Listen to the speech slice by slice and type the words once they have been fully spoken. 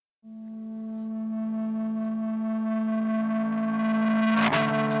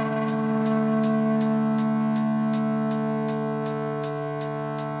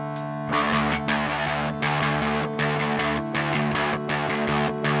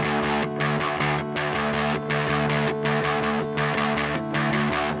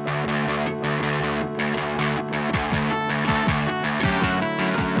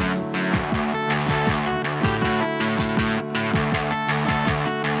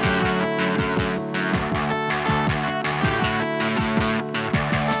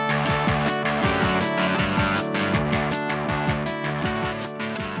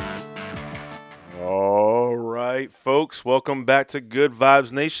folks? Welcome back to Good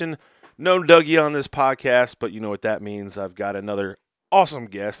Vibes Nation. No Dougie on this podcast, but you know what that means. I've got another awesome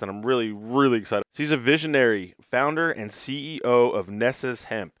guest, and I'm really excited. She's a visionary, founder and CEO of NESA's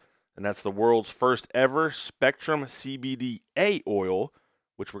Hemp, and that's the world's first ever spectrum CBDA oil,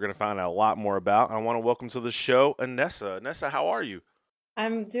 which we're going to find out a lot more about. I want to welcome to the show Anessa. Anessa, how are you?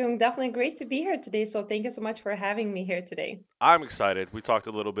 I'm doing definitely great to be here today. So thank you so much for having me here today. I'm excited. We talked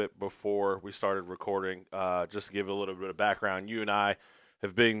a little bit before we started recording. Just to give a little bit of background, you and I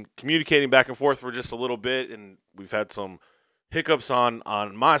have been communicating back and forth for just a little bit, and we've had some hiccups on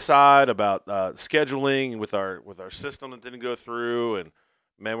my side about scheduling with our system that didn't go through. And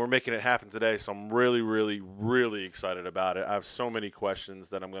man, we're making it happen today. So I'm really excited about it. I have so many questions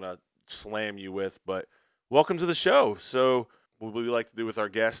that I'm gonna slam you with, but welcome to the show. So what we like to do with our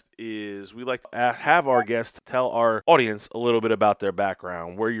guests is we like to have our guests tell our audience a little bit about their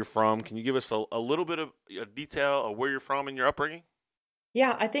background, where you're from. Can you give us a little bit of a detail of where you're from and your upbringing?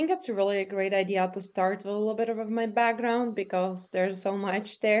 Yeah, I think it's really a great idea to start with a little bit of my background because there's so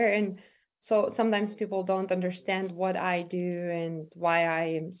much there. And so sometimes people don't understand what I do and why I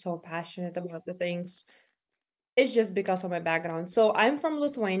am so passionate about the things. It's just because of my background. So I'm from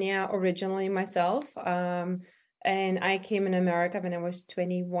Lithuania originally myself. And I came in America when I was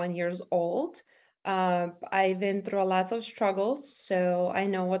 21 years old. I went through lots of struggles, so I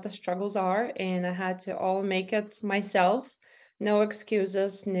know what the struggles are, and I had to all make it myself. No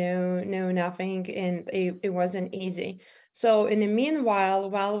excuses, no nothing, and it wasn't easy. So in the meanwhile,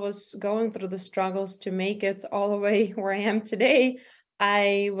 while I was going through the struggles to make it all the way where I am today,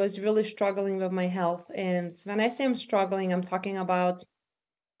 I was really struggling with my health. And when I say I'm struggling, I'm talking about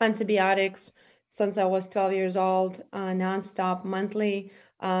antibiotics since I was 12 years old, nonstop, monthly,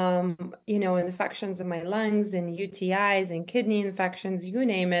 infections in my lungs and UTIs and kidney infections, you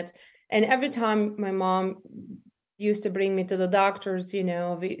name it. And every time my mom used to bring me to the doctors,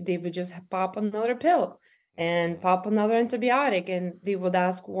 they would just pop another pill and pop another antibiotic. And we would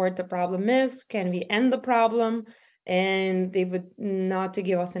ask what the problem is. Can we end the problem? And they would not to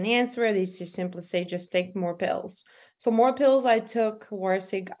give us an answer. They just simply say, just take more pills. So more pills I took,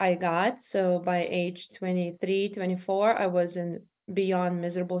 worse I got. So by age 23, 24, I was in beyond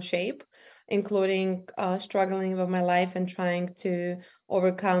miserable shape, including struggling with my life and trying to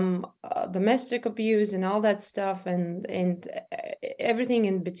overcome domestic abuse and all that stuff and everything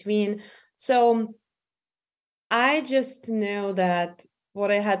in between. So I just know that what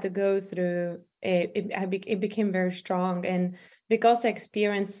I had to go through, it became very strong. And because I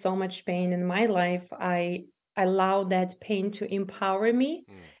experienced so much pain in my life, I allowed that pain to empower me.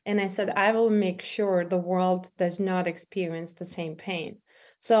 Mm. And I said, I will make sure the world does not experience the same pain.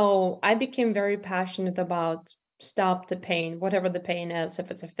 So I became very passionate about stop the pain, whatever the pain is,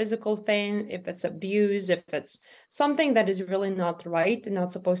 if it's a physical pain, if it's abuse, if it's something that is really not right and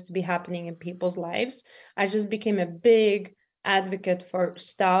not supposed to be happening in people's lives. I just became a big advocate for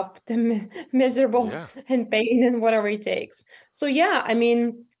stop the miserable Yeah. and pain and whatever it takes. So yeah, I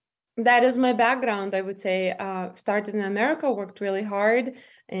mean, that is my background. I would say started in America, worked really hard,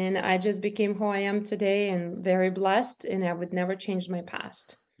 and I just became who I am today and very blessed, and I would never change my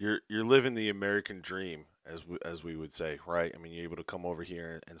past. You're living the American dream, as we would say, right? I mean, you're able to come over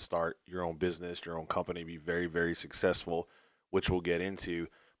here and start your own business, your own company, be very successful, which we'll get into.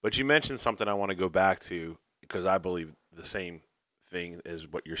 But you mentioned something I want to go back to because I believe the same thing as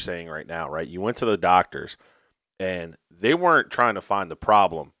what you're saying right now, right? You went to the doctors and they weren't trying to find the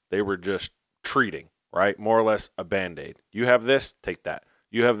problem. They were just treating, right? More or less a band-aid. You have this, take that.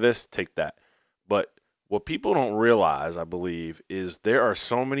 You have this, take that. But what people don't realize, I believe, is there are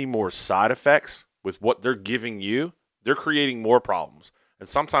so many more side effects with what they're giving you. They're creating more problems. And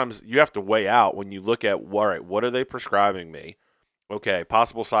sometimes you have to weigh out when you look at, all right, what are they prescribing me? Okay,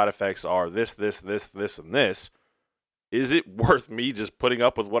 possible side effects are this, and this. Is it worth me just putting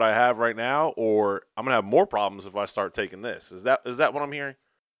up with what I have right now, or I'm gonna have more problems if I start taking this? Is that what I'm hearing?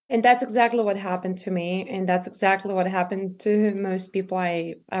 And that's exactly what happened to me. And that's exactly what happened to most people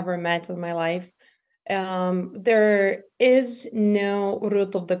I ever met in my life. There is no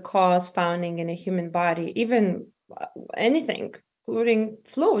root of the cause founding in a human body, even anything, including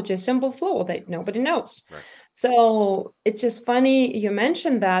flu, just simple flu that nobody knows. Right. So it's just funny you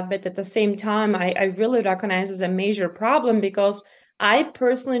mentioned that, but at the same time, I really recognize as a major problem because I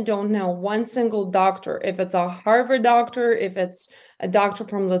personally don't know one single doctor, if it's a Harvard doctor, if it's a doctor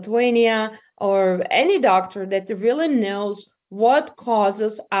from Lithuania, or any doctor that really knows what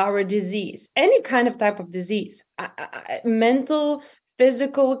causes our disease, any kind of type of disease, mental,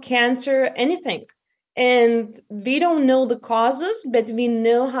 physical, cancer, anything. And we don't know the causes, but we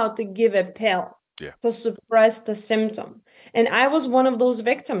know how to give a pill. Yeah. to suppress the symptom. And I was one of those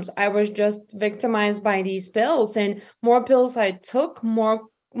victims. I was just victimized by these pills, and more pills I took,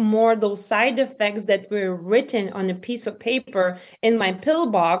 more those side effects that were written on a piece of paper in my pill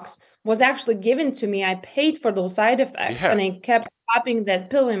box was actually given to me. I paid for those side effects Yeah. and I kept popping that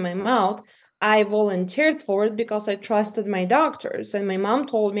pill in my mouth. I volunteered for it because I trusted my doctors, and my mom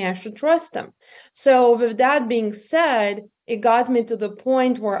told me I should trust them. So, with that being said, it got me to the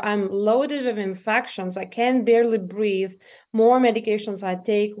point where I'm loaded with infections. I can barely breathe. More medications I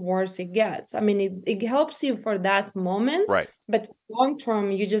take, worse it gets. I mean, it helps you for that moment, Right. but long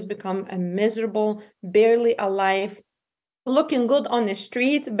term, you just become a miserable, barely alive, looking good on the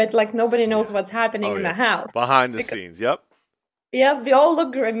street, but like nobody Yeah. knows what's happening Oh in yeah. the house. Behind the Because scenes. Yep. yeah, we all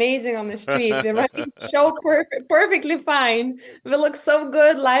look amazing on the street. We're running show perfectly fine. We look so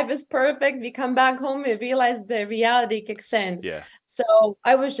good. Life is perfect. We come back home, we realize the reality kicks in. Yeah. So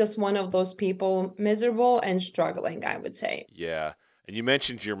I was just one of those people, miserable and struggling, I would say. Yeah. And you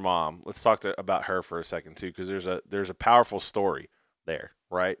mentioned your mom. Let's talk about her for a second too, because there's a powerful story there,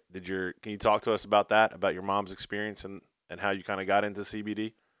 right? Can you talk to us about that, about your mom's experience and how you kind of got into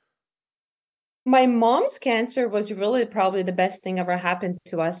CBD? My mom's cancer was really probably the best thing ever happened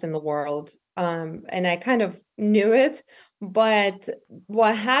to us in the world. And I kind of knew it. But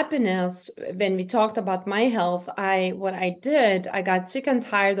what happened is when we talked about my health, what I did, I got sick and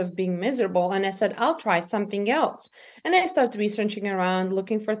tired of being miserable. And I said, I'll try something else. And I started researching around,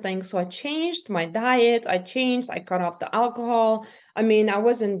 looking for things. So I changed my diet. I cut off the alcohol. I mean, I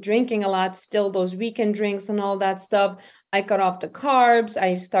wasn't drinking a lot, still those weekend drinks and all that stuff. I cut off the carbs.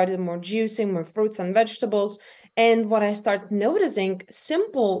 I started more juicing, more fruits and vegetables. And what I started noticing,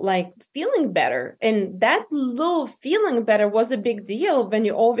 simple, like feeling better. And that little feeling better was a big deal when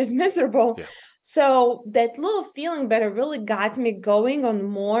you're always miserable. Yeah. So that little feeling better really got me going on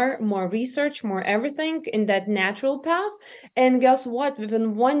more research, more everything in that natural path. And guess what?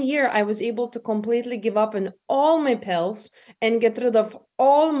 Within 1 year, I was able to completely give up on all my pills and get rid of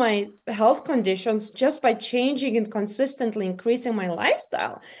all my health conditions just by changing and consistently increasing my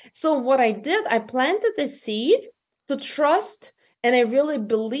lifestyle. So, what I did, I planted a seed to trust. And I really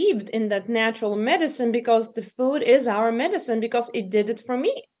believed in that natural medicine because the food is our medicine because it did it for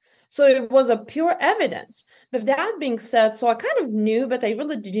me. So it was a pure evidence. But that being said, so I kind of knew, but I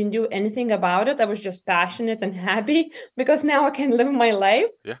really didn't do anything about it. I was just passionate and happy because now I can live my life.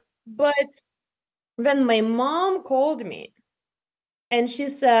 Yeah. But when my mom called me and she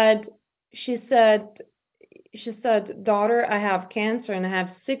said, she said, daughter, I have cancer and I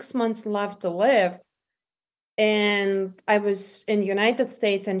have 6 months left to live. And I was in the United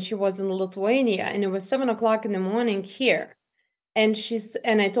States and she was in Lithuania, and it was 7 o'clock in the morning here. And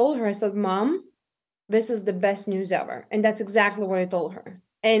I told her, I said, Mom, this is the best news ever. And that's exactly what I told her.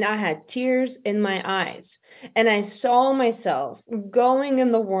 And I had tears in my eyes. And I saw myself going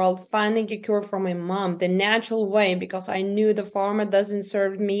in the world, finding a cure for my mom the natural way because I knew the pharma doesn't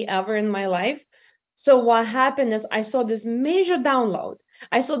serve me ever in my life. So what happened is I saw this major download.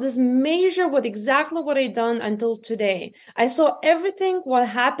 I saw this major what exactly what I done until today. I saw everything what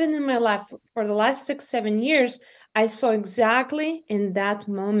happened in my life for the last 6, 7 years. I saw exactly in that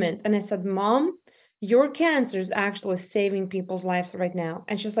moment. And I said, Mom, your cancer is actually saving people's lives right now.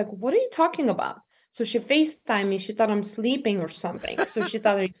 And she's like, what are you talking about? So she FaceTimed me. She thought I'm sleeping or something. So she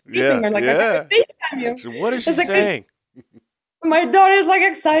thought I'm sleeping Yeah. or like, I never Yeah. FaceTime you. So what is she It's like, saying? my daughter's like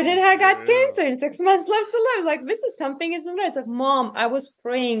excited I got Yeah. cancer and 6 months left to live. Like, this is something isn't right. It's like, Mom, I was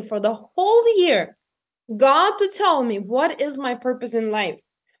praying for the whole year, God to tell me what is my purpose in life.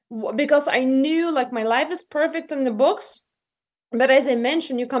 Because I knew like my life is perfect in the books. But as I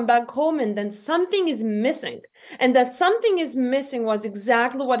mentioned, you come back home and then something is missing. And that something is missing was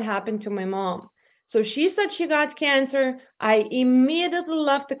exactly what happened to my mom. So she said she got cancer. I immediately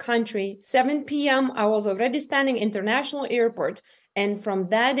left the country. 7 p.m. I was already standing international airport. And from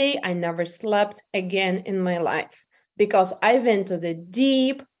that day, I never slept again in my life because I went to the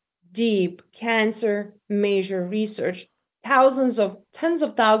deep cancer major research, tens of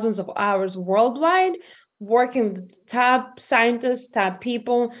thousands of hours worldwide working with top scientists, top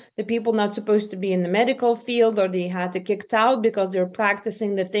people, the people not supposed to be in the medical field, or they had to kicked out because they're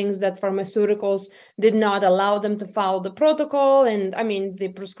practicing the things that pharmaceuticals did not allow them to follow the protocol. And I mean,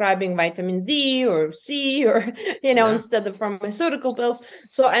 they're prescribing vitamin D or C or, Yeah. instead of pharmaceutical pills.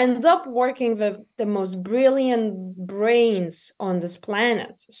 So I end up working with the most brilliant brains on this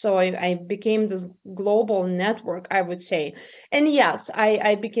planet. So I became this global network, I would say. And yes,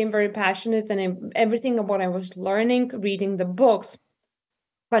 I became very passionate and everything about what I was learning, reading the books,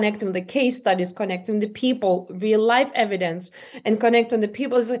 connecting the case studies, connecting the people, real life evidence, and connecting the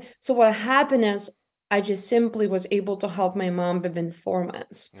people. So what happened is I just simply was able to help my mom within 4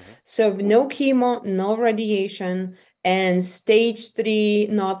 months. Hmm. So no chemo, no radiation, and stage 3,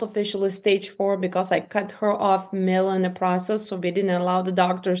 not officially stage 4, because I cut her off middle in the process. So we didn't allow the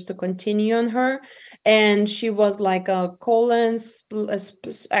doctors to continue on her. And she was like a colon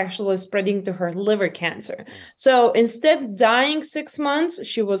actually spreading to her liver cancer. So instead dying 6 months,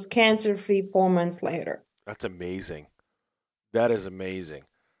 she was cancer free 4 months later. That's amazing. That is amazing.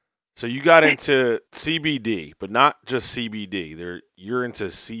 So you got into CBD, but not just CBD. You're into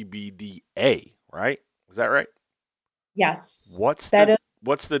CBDA, right? Is that right? Yes, What's that the is.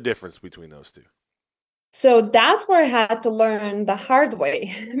 what's the difference between those two? So that's where I had to learn the hard way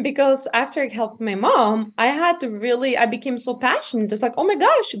because after I helped my mom, I became so passionate. It's like, oh my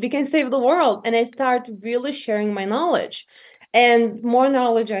gosh, we can save the world. And I started really sharing my knowledge. And more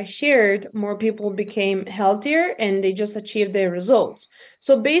knowledge I shared, more people became healthier and they just achieved their results.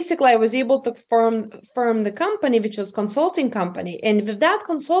 So basically, I was able to form the company, which is consulting company. And with that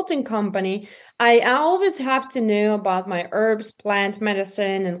consulting company, I always have to know about my herbs, plant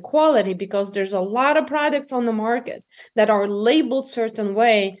medicine, and quality because there's a lot of products on the market that are labeled certain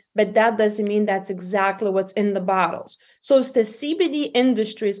way, but that doesn't mean that's exactly what's in the bottles. So if the CBD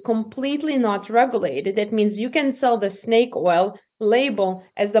industry is completely not regulated, that means you can sell the snake oil label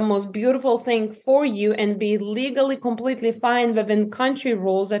as the most beautiful thing for you and be legally completely fine within country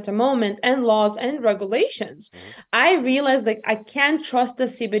rules at the moment and laws and regulations. Hmm. I realized that I can't trust the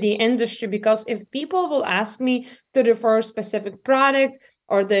CBD industry because if people will ask me to refer a specific product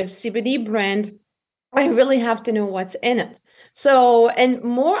or the CBD brand, I really have to know what's in it. So, and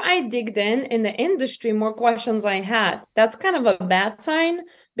more I digged in the industry, more questions I had. That's kind of a bad sign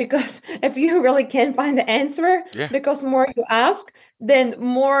because if you really can't find the answer, Yeah. because more you ask, then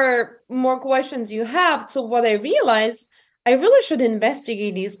more questions you have. So what I realized, I really should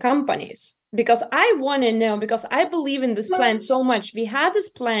investigate these companies because I want to know because I believe in this plant so much. We had this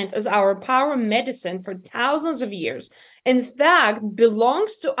plant as our power medicine for thousands of years, in fact,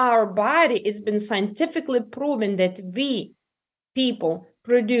 belongs to our body. It's been scientifically proven that we people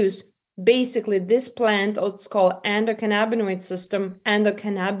produce basically this plant, or it's called endocannabinoid system,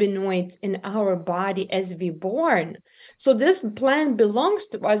 endocannabinoids in our body as we born. So this plant belongs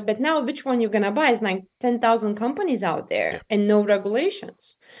to us, but now which one you're gonna buy is like 10,000 companies out Yeah. there and no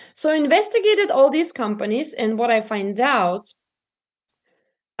regulations. So I investigated all these companies, and what I find out,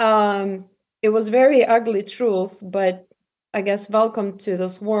 um, it was very ugly truth, but I guess welcome to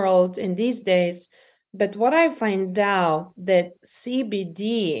this world in these days. But what I find out that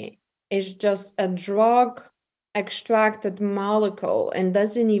CBD is just a drug extracted molecule and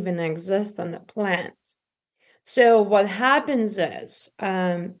doesn't even exist on the plant. So what happens is,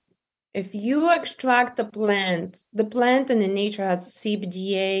 if you extract the plant in the nature has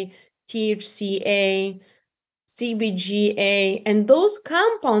CBDA, THCA, CBGA, and those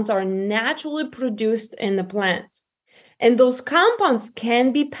compounds are naturally produced in the plant. And those compounds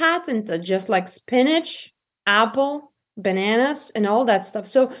can be patented, just like spinach, apple, bananas, and all that stuff.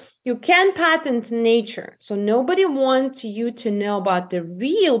 So you can patent nature. So nobody wants you to know about the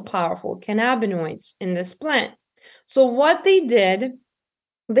real powerful cannabinoids in this plant. So what they did,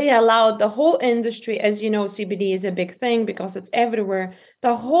 they allowed the whole industry, as you know, CBD is a big thing because it's everywhere.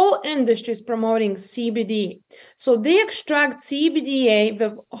 The whole industry is promoting CBD. So they extract CBDA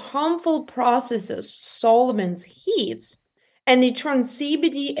with harmful processes, solvents, heats, and they turn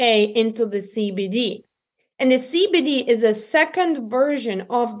CBDA into the CBD. And the CBD is a second version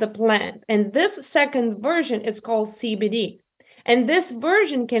of the plant. And this second version is called CBD. And this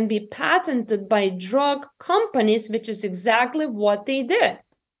version can be patented by drug companies, which is exactly what they did.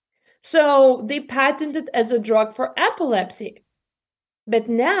 So they patented as a drug for epilepsy. But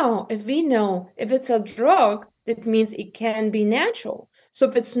now, if we know if it's a drug, that means it can be natural. So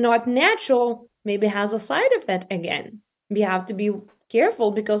if it's not natural, maybe it has a side effect again. We have to be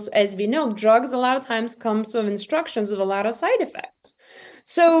careful because, as we know, drugs a lot of times comes with instructions with a lot of side effects.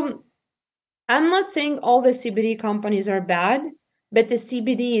 So I'm not saying all the CBD companies are bad, but the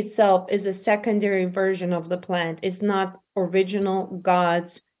CBD itself is a secondary version of the plant. It's not original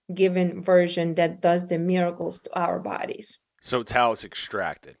God's given version that does the miracles to our bodies. So it's how it's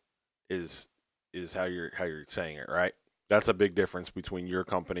extracted is how you're saying it, right? That's a big difference between your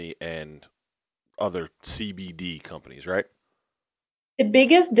company and other CBD companies, right? The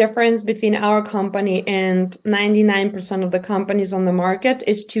biggest difference between our company and 99% of the companies on the market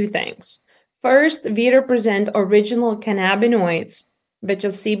is two things. First, we represent original cannabinoids, which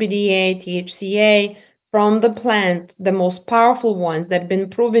is CBDA, THCA, from the plant, the most powerful ones that have been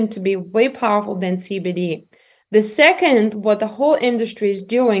proven to be way powerful than CBD. The second, what the whole industry is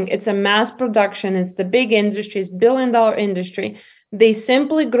doing, it's a mass production, it's the big industry, it's $1 billion industry. They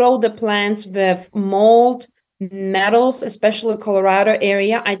simply grow the plants with mold, metals, especially Colorado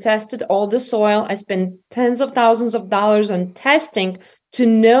area. I tested all the soil. I spent tens of thousands of dollars on testing to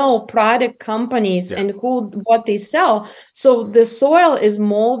know product companies and what they sell. So the soil is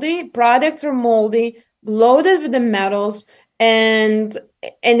moldy, products are moldy, loaded with the metals, and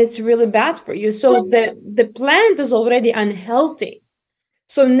it's really bad for you. So the plant is already unhealthy.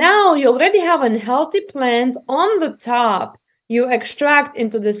 So now you already have an unhealthy plant on the top. You extract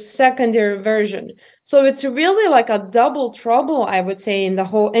into the secondary version. So it's really like a double trouble, I would say, in the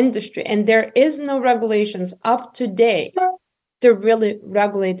whole industry. And there is no regulations up to date to really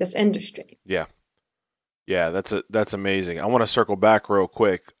regulate this industry. Yeah. Yeah, that's amazing. I want to circle back real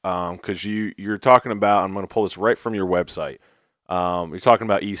quick because you're talking about. I'm going to pull this right from your website. You're talking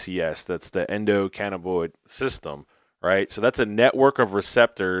about ECS. That's the endocannabinoid system, right? So that's a network of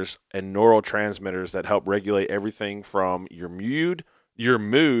receptors and neurotransmitters that help regulate everything from your mood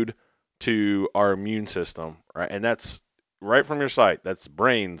to our immune system, right? And that's right from your site. That's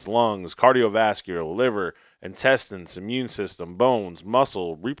brains, lungs, cardiovascular, liver, intestines, immune system, bones,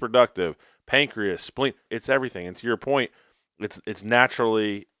 muscle, reproductive, pancreas, spleen. It's everything. And to your point, it's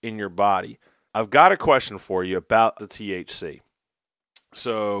naturally in your body. I've got a question for you about the THC.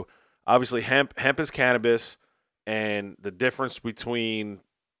 So obviously hemp is cannabis, and the difference between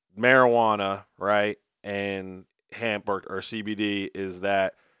marijuana, right, and hemp or CBD is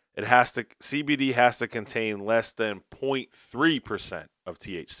that CBD has to contain less than 0.3% of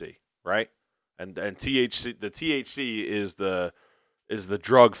THC, right? And the THC is the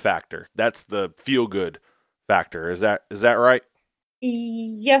drug factor. That's the feel good factor. Is that right?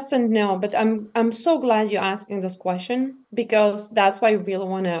 Yes and no, but I'm so glad you're asking this question because that's why I really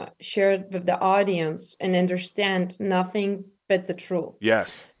want to share it with the audience and understand nothing but the truth.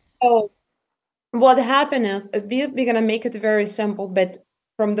 Yes. So what happened is we're gonna make it very simple, but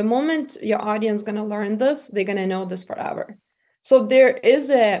from the moment your audience gonna learn this, they're gonna know this forever. So there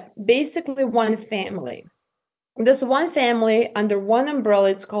is basically one family. This one family under one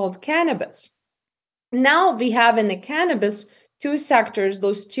umbrella, it's called cannabis. Now we have in the cannabis two sectors,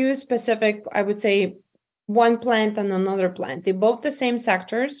 those two specific, I would say, one plant and another plant. They're both the same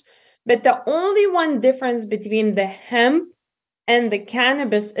sectors, but the only one difference between the hemp and the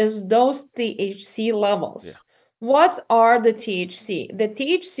cannabis is those THC levels. Yeah. What are the THC? The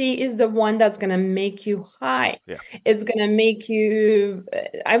THC is the one that's going to make you high. Yeah. It's going to make you,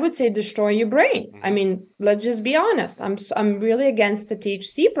 I would say, destroy your brain. I mean, let's just be honest. I'm really against the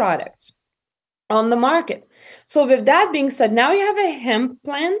THC products on the market. So with that being said, now you have a hemp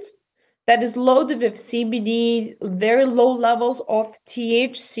plant that is loaded with CBD, very low levels of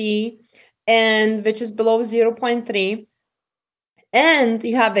THC, and which is below 0.3. And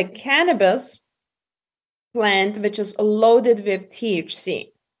you have a cannabis plant which is loaded with THC.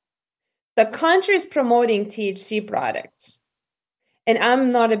 The country is promoting THC products, and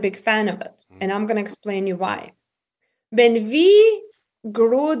I'm not a big fan of it, and I'm going to explain you why. When we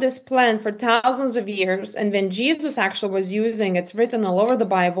grew this plant for thousands of years, and when Jesus actually was using, it's written all over the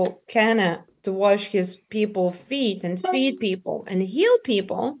Bible, canna to wash his people's feet and feed people and heal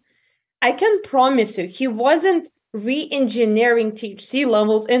people, I can promise you he wasn't re-engineering THC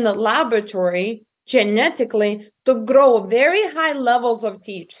levels in the laboratory genetically to grow very high levels of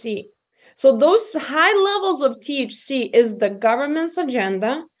THC. So those high levels of THC is the government's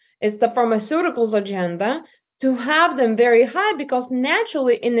agenda, is the pharmaceuticals agenda, to have them very high because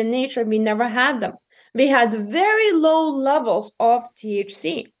naturally in the nature we never had them. We had very low levels of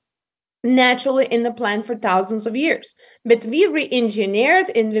THC naturally in the plant for thousands of years. But we re-engineered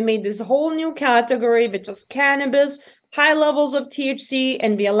and we made this whole new category, which is cannabis, high levels of THC,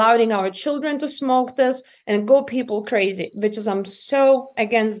 and we allowing our children to smoke this and go people crazy, which is I'm so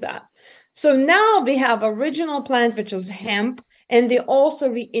against that. So now we have original plant, which is hemp, and they also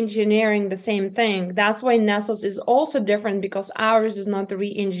re-engineering the same thing. That's why NESA's is also different because ours is not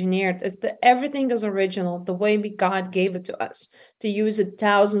re-engineered. It's everything is original, the way God gave it to us to use it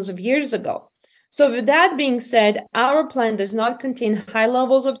thousands of years ago. So with that being said, our plant does not contain high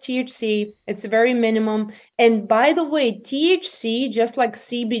levels of THC. It's very minimum. And by the way, THC, just like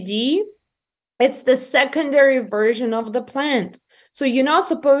CBD, it's the secondary version of the plant. So you're not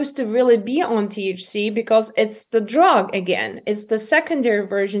supposed to really be on THC because it's the drug again. It's the secondary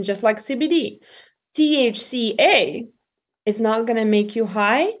version, just like CBD. THCA is not going to make you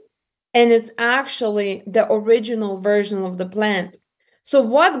high, and it's actually the original version of the plant. So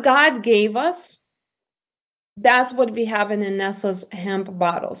what God gave us That's what we have in the NESA's hemp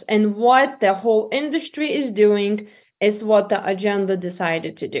bottles. And what the whole industry is doing is what the agenda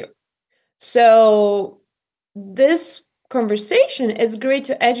decided to do. So this conversation, it's great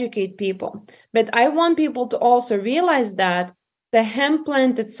to educate people, but I want people to also realize that the hemp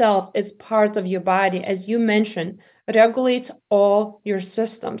plant itself is part of your body, as you mentioned, regulates all your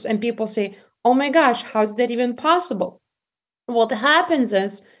systems. And people say, oh my gosh, how is that even possible? What happens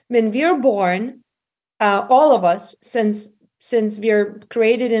is when we're born, all of us, since we're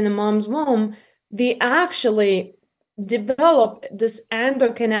created in a mom's womb, we actually develop this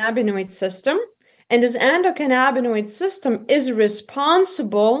endocannabinoid system, and this endocannabinoid system is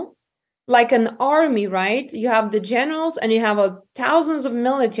responsible, like an army, right? You have the generals and you have thousands of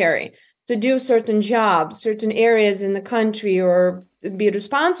military to do certain jobs, certain areas in the country, or be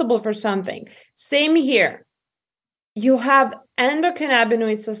responsible for something. Same here. You have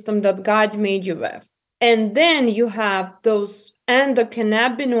endocannabinoid system that God made you with. And then you have those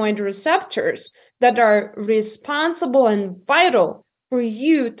endocannabinoid receptors that are responsible and vital for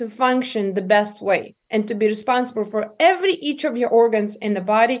you to function the best way and to be responsible for each of your organs in the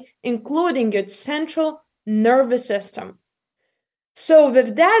body, including your central nervous system. So,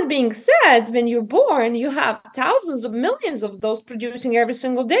 with that being said, when you're born, you have thousands of millions of those producing every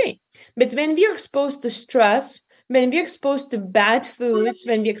single day. But when we're exposed to stress, when we're exposed to bad foods,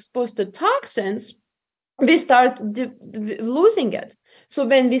 when we're exposed to toxins, we start losing it. So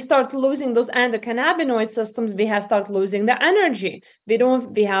when we start losing those endocannabinoid systems, we have start losing the energy.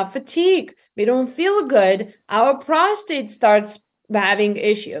 We have fatigue. We don't feel good. Our prostate starts having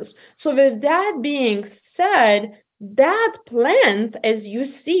issues. So with that being said, that plant, as you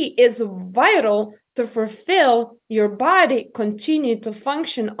see, is vital to fulfill your body, continue to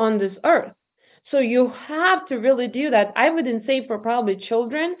function on this earth. So you have to really do that. I wouldn't say for probably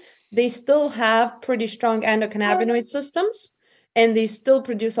children, they still have pretty strong endocannabinoid systems and they still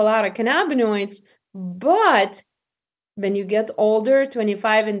produce a lot of cannabinoids. But when you get older,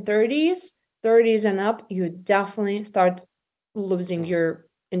 25 and 30s and up, you definitely start losing your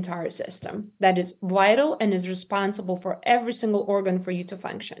entire system that is vital and is responsible for every single organ for you to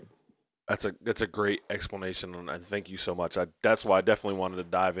function. That's a great explanation, and thank you so much. That's why I definitely wanted to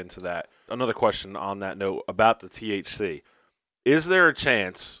dive into that. Another question on that note about the THC: is there a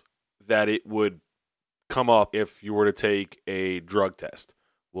chance that it would come up if you were to take a drug test?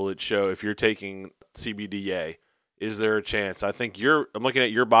 Will it show if you're taking CBDA? Is there a chance? I'm looking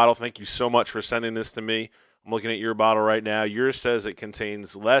at your bottle. Thank you so much for sending this to me. I'm looking at your bottle right now. Yours says it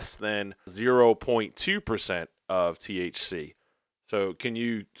contains less than 0.2% of THC. So can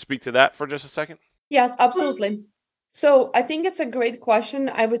you speak to that for just a second? Yes, absolutely. So I think it's a great question.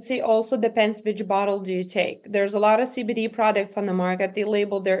 I would say also depends which bottle do you take. There's a lot of CBD products on the market. They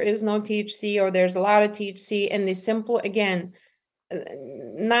label there is no THC or there's a lot of THC, and they simple again.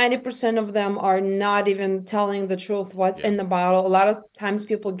 90% of them are not even telling the truth what's in the bottle. A lot of times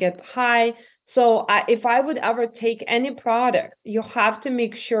people get high. So if I would ever take any product, you have to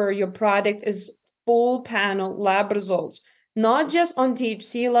make sure your product is full panel lab results, not just on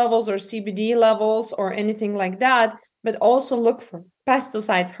THC levels or CBD levels or anything like that, but also look for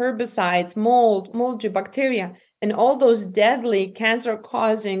pesticides, herbicides, moldy bacteria, and all those deadly cancer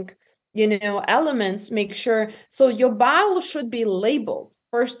causing elements. Make sure, so your bottle should be labeled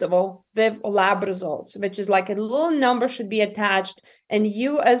first of all with lab results, which is like a little number should be attached, and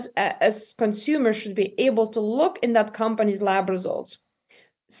you as consumer should be able to look in that company's lab results.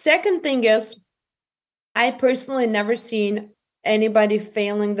 Second thing is, I personally never seen anybody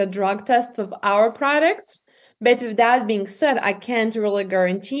failing the drug test of our products. But with that being said, I can't really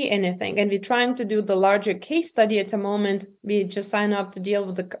guarantee anything. And we're trying to do the larger case study at the moment. We just signed up to deal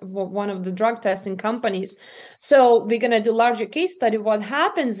with one of the drug testing companies. So we're going to do larger case study. What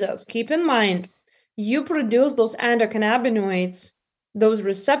happens is, keep in mind, you produce those endocannabinoids, those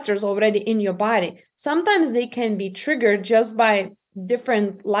receptors already in your body. Sometimes they can be triggered just by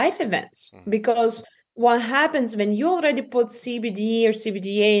different life events, because what happens when you already put CBD or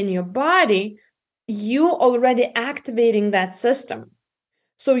CBDA in your body, you already activating that system.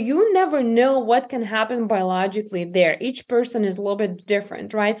 So you never know what can happen biologically there. Each person is a little bit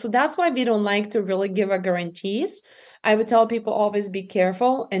different, right? So that's why we don't like to really give a guarantees. I would tell people always be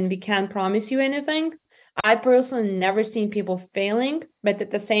careful, and we can't promise you anything. I personally never seen people failing, but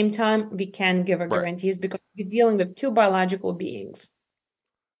at the same time, we can give a guarantees because we're dealing with two biological beings.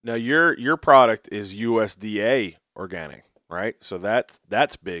 Now your product is USDA organic, right? So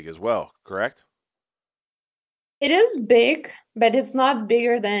that's big as well, correct? It is big, but it's not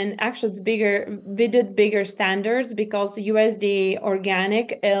bigger than, actually it's bigger. We did bigger standards because USDA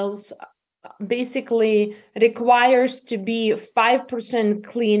organic is basically requires to be 5%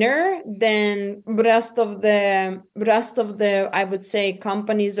 cleaner than rest of the I would say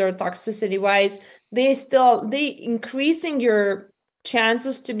companies, or toxicity wise, they increasing your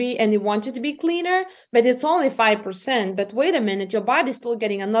chances to be, and they want it to be cleaner, but it's only 5%. But wait a minute, your body's still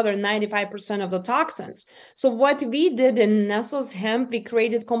getting another 95% of the toxins. So what we did in Nestle's hemp, we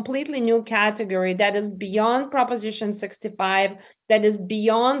created completely new category that is beyond Proposition 65, that is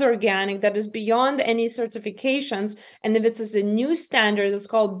beyond organic, that is beyond any certifications. And if it's a new standard, it's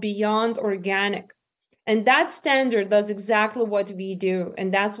called Beyond Organic. And that standard does exactly what we do.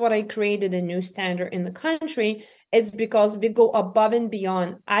 And that's what I created a new standard in the country. It's because we go above and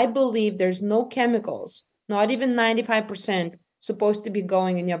beyond. I believe there's no chemicals, not even 95%, supposed to be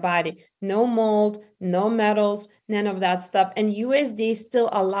going in your body. No mold, no metals, none of that stuff. And USD still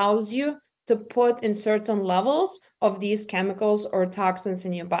allows you to put in certain levels of these chemicals or toxins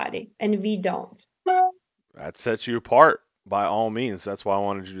in your body. And we don't. That sets you apart by all means. That's why I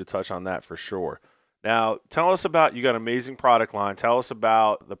wanted you to touch on that for sure. Now, tell us about, you got an amazing product line. Tell us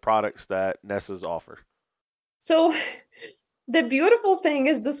about the products that NESA's offer. So the beautiful thing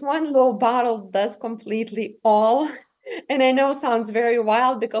is this one little bottle does completely all. And I know it sounds very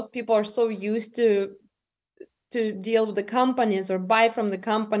wild because people are so used to deal with the companies or buy from the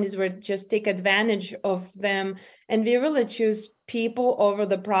companies where just take advantage of them, and we really choose people over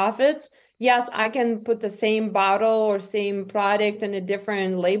the profits. Yes, I can put the same bottle or same product in a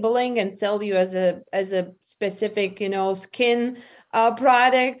different labeling and sell you as a specific, skin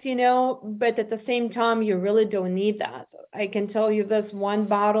product, but at the same time you really don't need that. I can tell you this one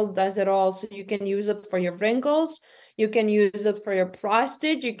bottle does it all. So you can use it for your wrinkles, you can use it for your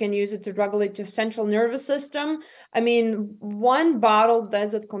prostate, you can use it to regulate your central nervous system. I mean, one bottle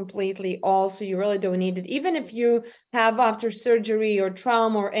does it completely all, so you really don't need it. Even if you have after surgery or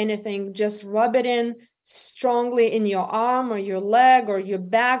trauma or anything, just rub it in strongly in your arm or your leg or your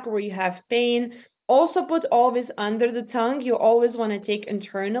back where you have pain. Also put always under the tongue. You always want to take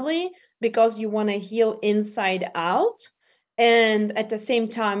internally because you want to heal inside out. And at the same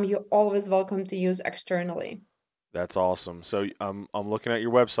time, you're always welcome to use externally. That's awesome. So I'm looking at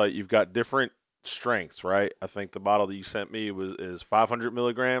your website. You've got different strengths, right? I think the bottle that you sent me is 500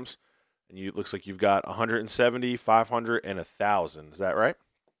 milligrams, and it looks like you've got 170, 500, and 1,000. Is that right?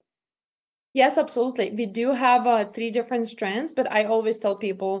 Yes, absolutely. We do have three different strands, but I always tell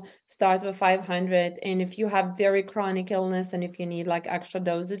people start with 500. And if you have very chronic illness and if you need like extra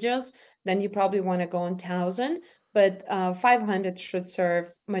dosages, then you probably want to go on 1,000. But 500 should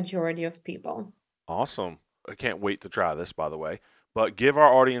serve majority of people. Awesome. I can't wait to try this, by the way. But give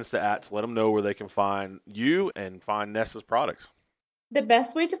our audience the ads. Let them know where they can find you and find NESA's products. The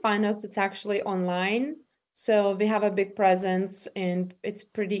best way to find us, it's actually online. So we have a big presence and it's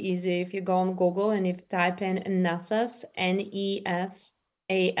pretty easy. If you go on Google and if you type in NESAS, NESAS,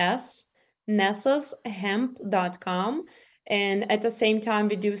 nesashemp.com. And at the same time,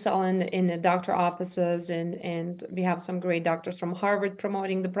 we do sell in the doctor offices, and we have some great doctors from Harvard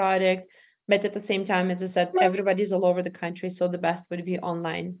promoting the product. But at the same time, as I said, everybody's all over the country. So the best would be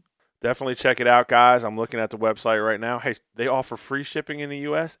online. Definitely check it out, guys. I'm looking at the website right now. Hey, they offer free shipping in the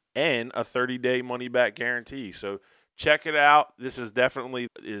U.S. and a 30-day money-back guarantee. So check it out. This is definitely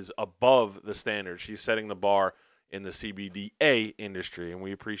is above the standard. She's setting the bar in the CBDA industry, and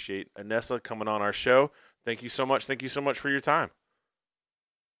we appreciate Anessa coming on our show. Thank you so much. Thank you so much for your time.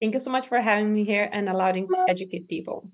 Thank you so much for having me here and allowing to educate people.